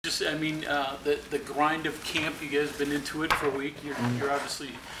numbers. I mean, the grind of camp. You guys have been into it for a week. You're obviously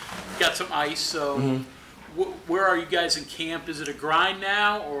got some ice. So, where are you guys in camp? Is it a grind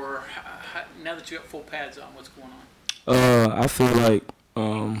now, or now that you got full pads on, what's going on? I feel like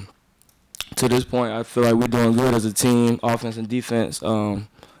to this point, I feel like we're doing good as a team, offense and defense.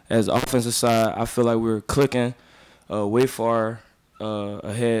 As the offensive side, I feel like we're clicking way far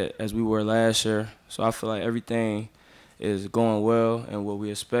ahead as we were last year. So I feel like everything is going well and what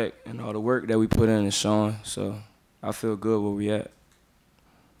we expect, and all the work that we put in is showing. So I feel good where we at.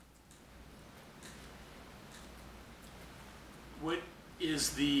 What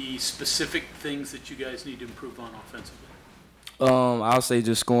is the specific things that you guys need to improve on offensively? I'll say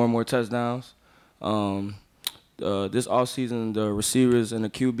just scoring more touchdowns. This offseason, the receivers and the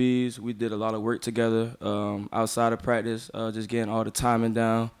QBs, we did a lot of work together outside of practice, just getting all the timing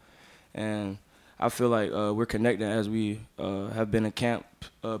down. And I feel like we're connecting as we have been in camp.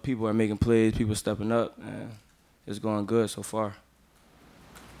 People are making plays, people stepping up, and it's going good so far.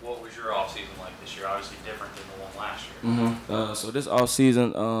 What was your offseason like this year? Obviously different than the one last year. So this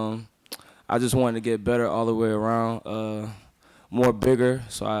offseason, I just wanted to get better all the way around. More bigger,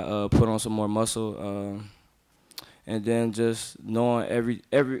 so I put on some more muscle, and then just knowing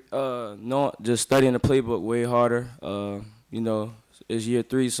just studying the playbook way harder. You know, it's year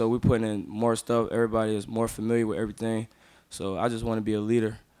 3, so we're putting in more stuff. Everybody is more familiar with everything, so I just want to be a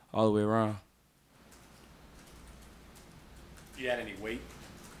leader all the way around. You had any weight?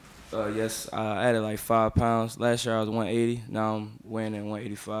 Yes, I added like 5 pounds. Last year I was 180. Now I'm weighing in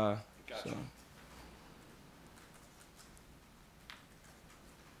 185. Gotcha. So.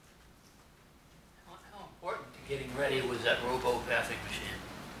 Getting ready was that robo passing machine.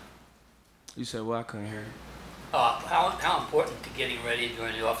 You said what? I couldn't hear. How important to getting ready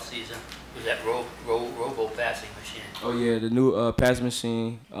during the off season was that robo passing machine? Oh yeah, the new passing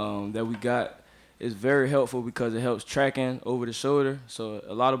machine that we got is very helpful because it helps tracking over the shoulder. So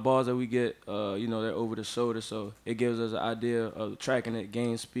a lot of balls that we get, you know, they're over the shoulder. So it gives us an idea of tracking it,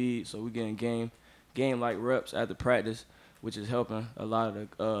 gain speed. So we're getting game-like reps after practice, which is helping a lot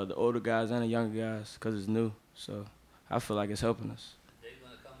of the older guys and the younger guys because it's new. So I feel like it's helping us. Are they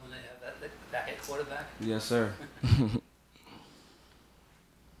going to come when they have that back at quarterback? Yes, sir.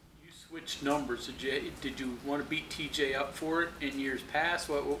 You switched numbers. Did you want to beat TJ up for it in years past?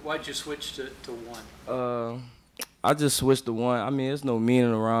 Why'd you switch to 1? I just switched to 1. I mean, there's no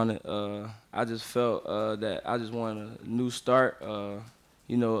meaning around it. I just felt that I just wanted a new start.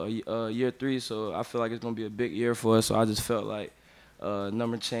 You know, year 3, so I feel like it's going to be a big year for us. So I just felt like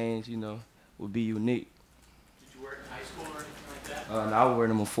number change, you know, would be unique. Did you wear it in high school or anything like that? No, I was wearing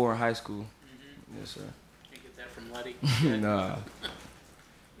them before in high school. Yes, sir. Can't get that from Letty. Nah.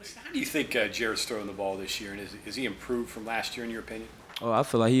 How do you think Jared's throwing the ball this year, and is he improved from last year in your opinion? Oh, I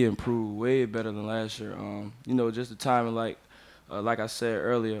feel like he improved way better than last year. You know, just the timing, like I said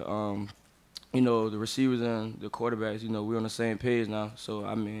earlier, you know, the receivers and the quarterbacks, you know, we're on the same page now. So,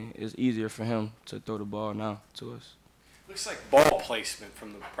 I mean, it's easier for him to throw the ball now to us. Looks like ball placement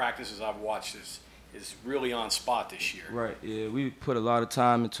from the practices I've watched is really on spot this year. Right, yeah, we put a lot of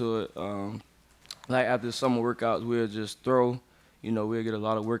time into it. Like after the summer workouts, we'll just throw. You know, we'll get a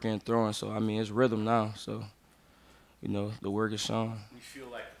lot of work in throwing. So, I mean, it's rhythm now. So, you know, the work is showing. You feel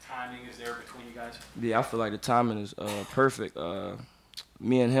like the timing is there between you guys? Yeah, I feel like the timing is perfect.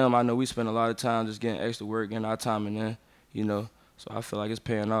 Me and him, I know we spend a lot of time just getting extra work, getting our timing in, you know. So I feel like it's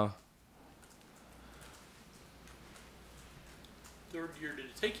paying off. 3rd year, did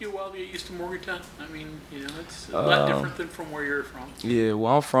it take you a while to get used to Morgantown? I mean, you know, it's a lot different than from where you're from. Yeah,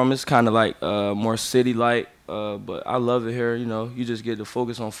 where I'm from, it's kind of like more city-like, but I love it here. You know, you just get to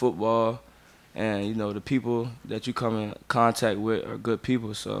focus on football, and, you know, the people that you come in contact with are good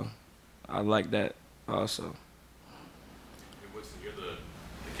people, so I like that also. Winston, you're the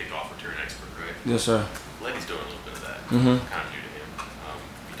kickoff return expert, right? Yes, sir. Letty's doing a little bit of that. Mm-hmm. Kind of new to him.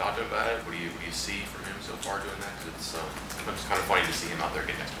 You talked to him about it. What do you see from him so far doing that? Because it's kind of funny to see him out there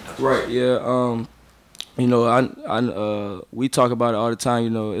getting extra touches. Right. Yeah. You know, we talk about it all the time.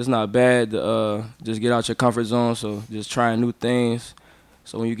 You know, it's not bad to just get out your comfort zone. So just trying new things.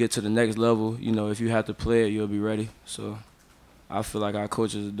 So when you get to the next level, you know, if you have to play it, you'll be ready. So I feel like our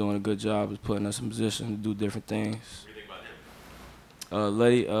coaches are doing a good job of putting us in position to do different things. What do you think about him?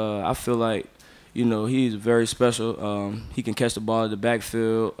 Letty, I feel like, you know, he's very special. He can catch the ball at the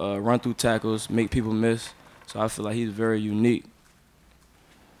backfield, run through tackles, make people miss. So I feel like he's very unique.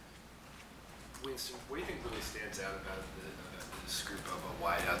 Winston, what do you think really stands out about this group of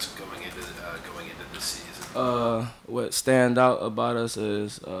wideouts going into this season? What stands out about us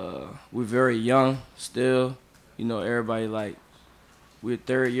is we're very young still. You know, everybody like we're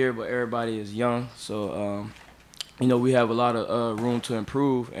third year, but everybody is young. So, you know, we have a lot of room to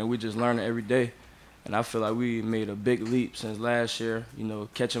improve, and we just learning every day. And I feel like we made a big leap since last year, you know,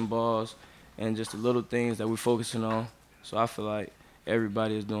 catching balls and just the little things that we're focusing on. So I feel like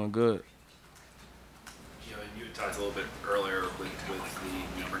everybody is doing good. You know, and you had talked a little bit earlier with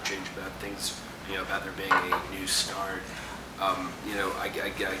the number change about things, you know, about there being a new start. You know, I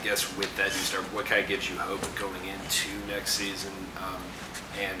guess with that new start, what kind of gives you hope going into next season?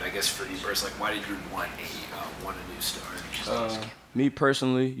 And I guess for you personally, like, why did you want a new start? Me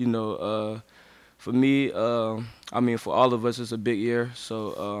personally, you know, for me, I mean, for all of us, it's a big year.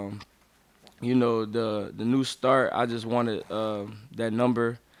 So, you know, the new start, I just wanted that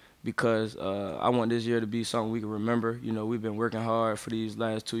number because I want this year to be something we can remember. You know, we've been working hard for these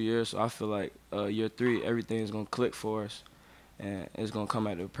last 2 years, so I feel like year 3, everything is going to click for us, and it's going to come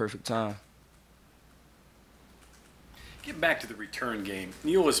at the perfect time. Getting back to the return game,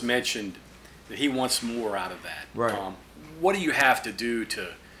 Neil has mentioned that he wants more out of that. Right. What do you have to do to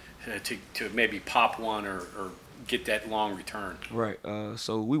maybe pop one or get that long return? Right.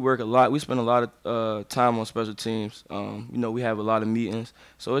 So we work a lot. We spend a lot of time on special teams. You know, we have a lot of meetings.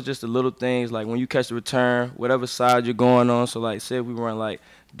 So it's just the little things, like when you catch the return, whatever side you're going on. So like, say if we run like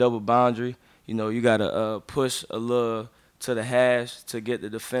double boundary, you know, you gotta push a little to the hash to get the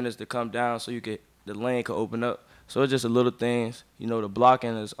defenders to come down, so the lane can open up. So it's just the little things. You know, the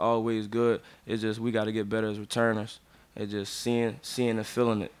blocking is always good. It's just we got to get better as returners. It's just seeing and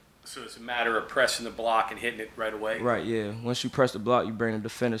feeling it. So it's a matter of pressing the block and hitting it right away? Right, yeah. Once you press the block, you bring the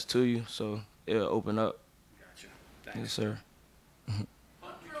defenders to you, so it'll open up. Gotcha. Thanks. Yes, sir.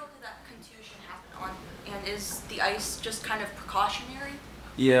 What drill did that contusion happen on? And is the ice just kind of precautionary?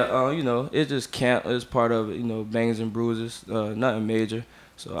 Yeah, you know, it's just camp. It's part of it, you know, bangs and bruises, nothing major.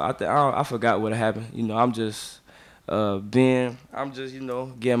 So I forgot what happened. You know, I'm just you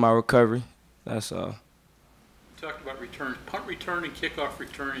know, getting my recovery. That's all. You talked about returns. Punt return and kickoff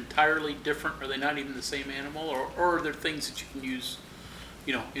return entirely different. Are they not even the same animal, or are there things that you can use,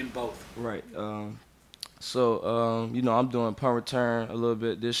 you know, in both? Right. So you know, I'm doing punt return a little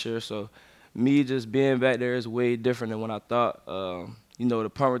bit this year. So me just being back there is way different than what I thought. You know,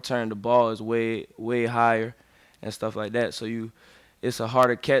 the punt return, the ball is way higher and stuff like that. So it's a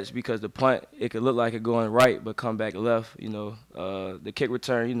harder catch because the punt, it could look like it going right but come back left. You know, the kick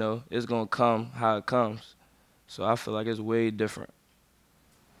return, you know, it's gonna come how it comes. So I feel like it's way different.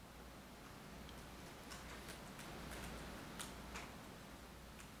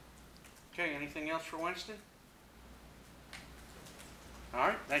 Okay, anything else for Winston? All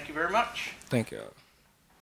right, thank you very much. Thank you.